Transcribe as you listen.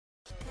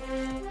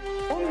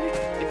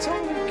It's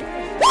only a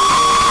game.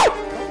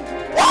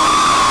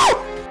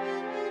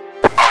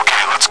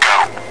 Okay, let's go.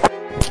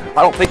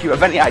 I don't think you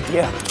have any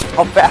idea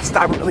how fast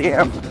I really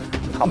am.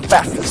 I'm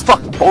fast as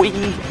fuck, boy.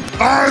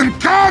 I'm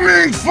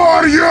coming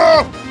for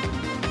you!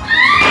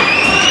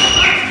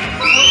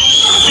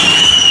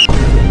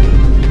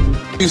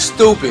 You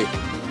stupid.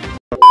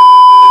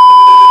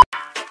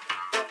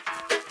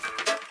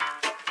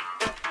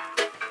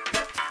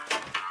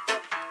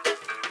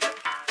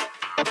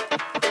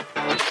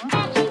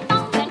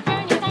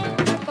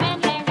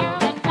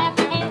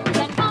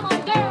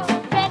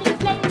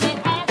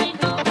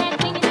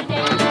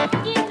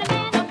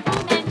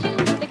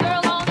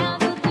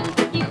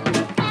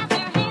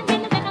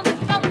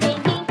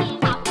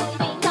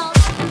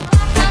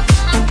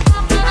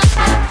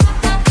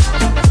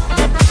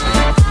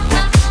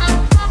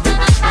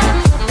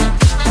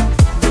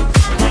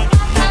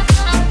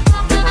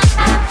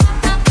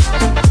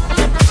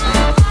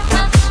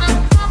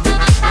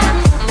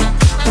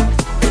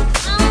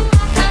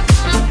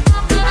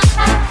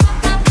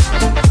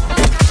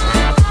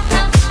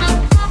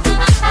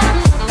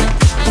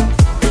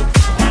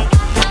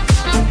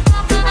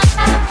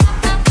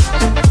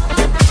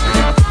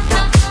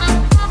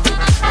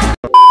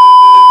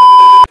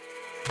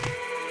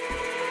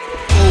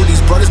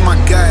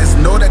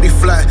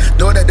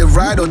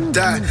 Ride or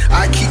die,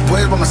 I keep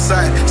boys by my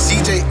side.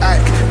 CJ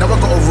Ike, now I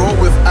gotta roll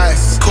with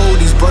ice. Cold,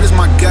 these brothers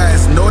my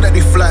guys, know that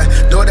they fly,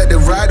 know that they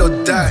ride or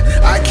die.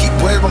 I keep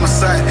boys by my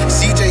side.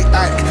 CJ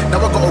Ike,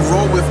 now I gotta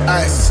roll with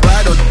ice.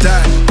 Ride or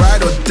die,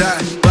 ride or die,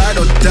 ride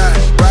or die,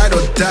 ride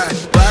or die,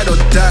 ride or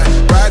die,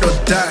 ride or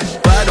die,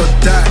 ride or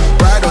die,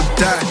 ride or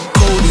die.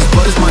 Cold, these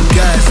brothers my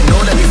guys,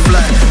 know that they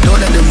fly, know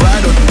that they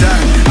ride or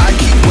die. I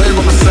keep boys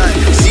by my side.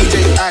 CJ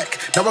Ike,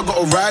 now I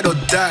gotta ride or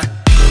die.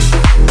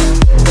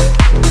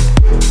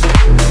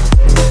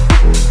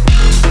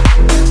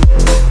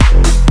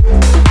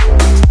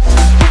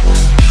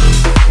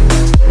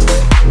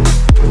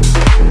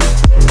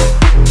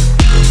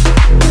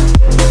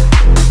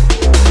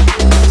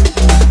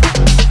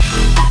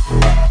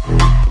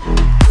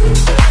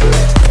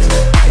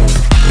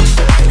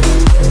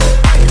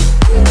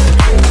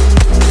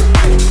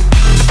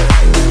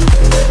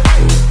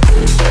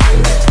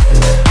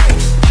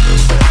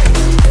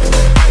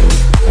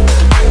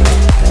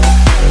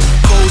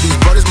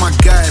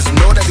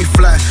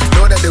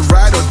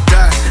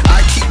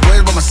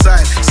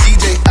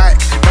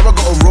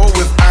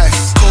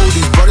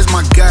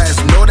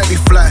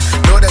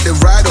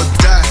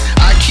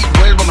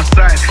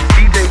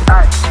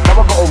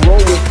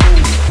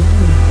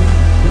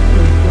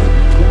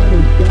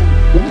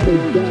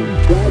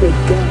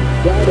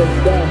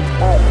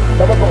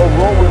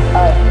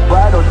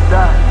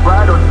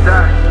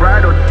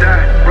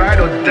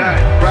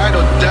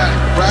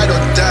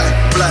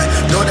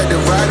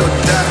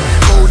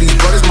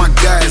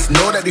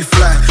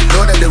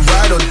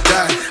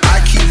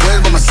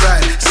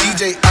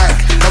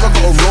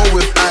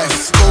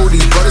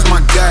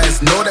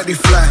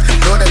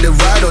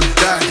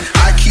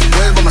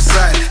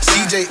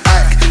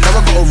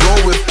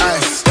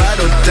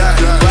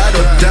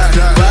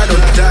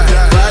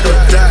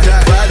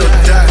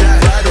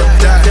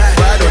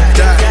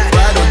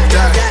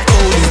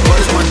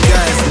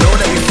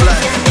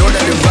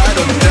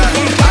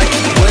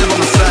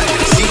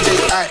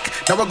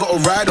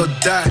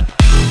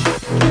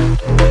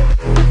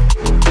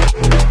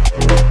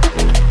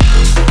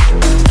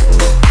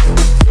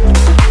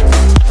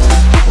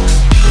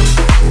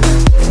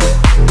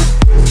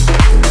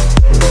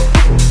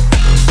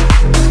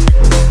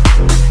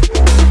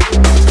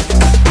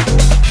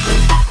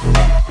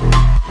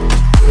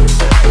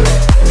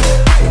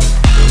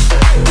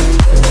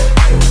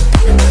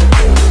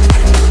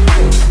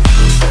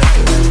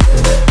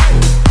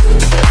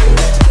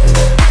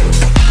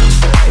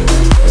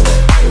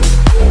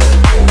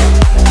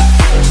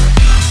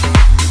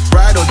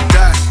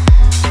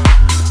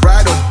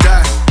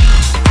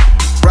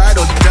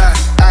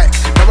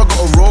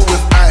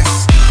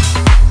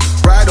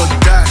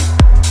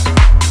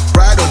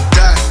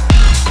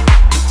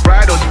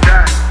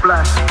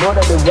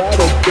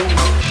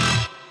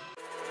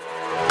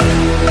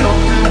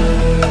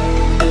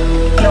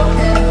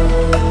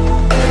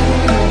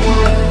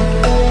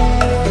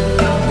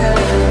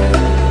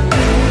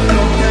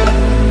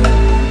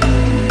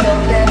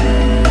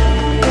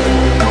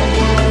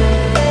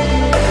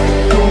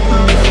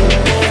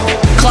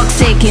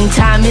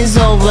 Time is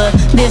over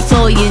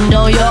before you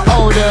know you're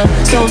older.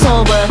 So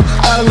sober,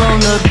 alone,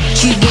 look,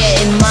 you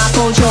get in my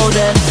cold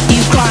shoulder.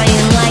 You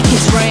crying like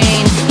it's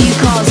rain, you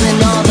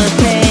causing all the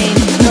pain.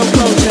 No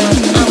closure,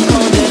 I'm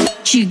colder,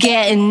 you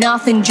getting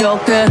nothing,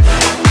 Joker.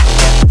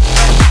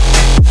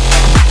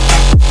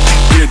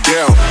 Get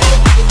down.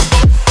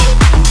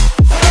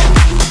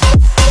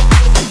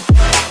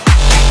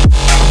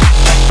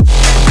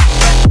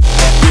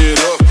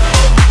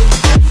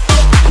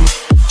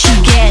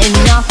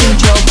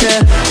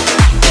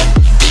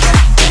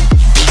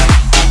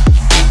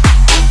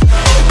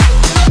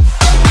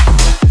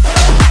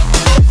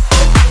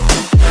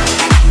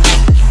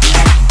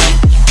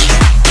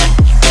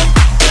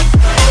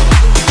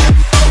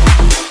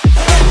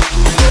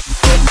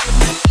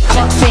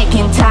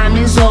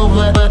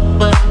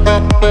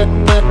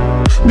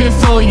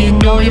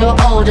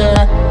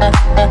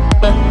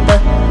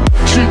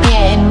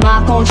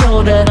 cold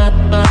shoulder.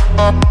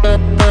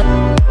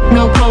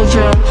 No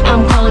closure,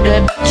 I'm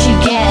colder. She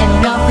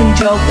getting up and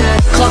joker.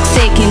 Clock's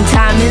ticking,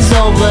 time is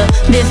over.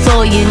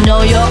 Before you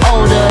know you're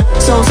older.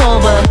 So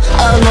sober,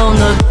 alone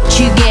look.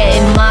 You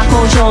getting my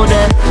cold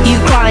shoulder.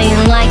 You crying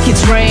like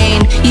it's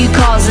rain. You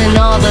causing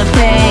all the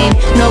pain.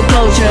 No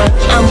closure,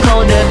 I'm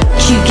colder.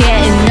 She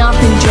getting up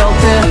and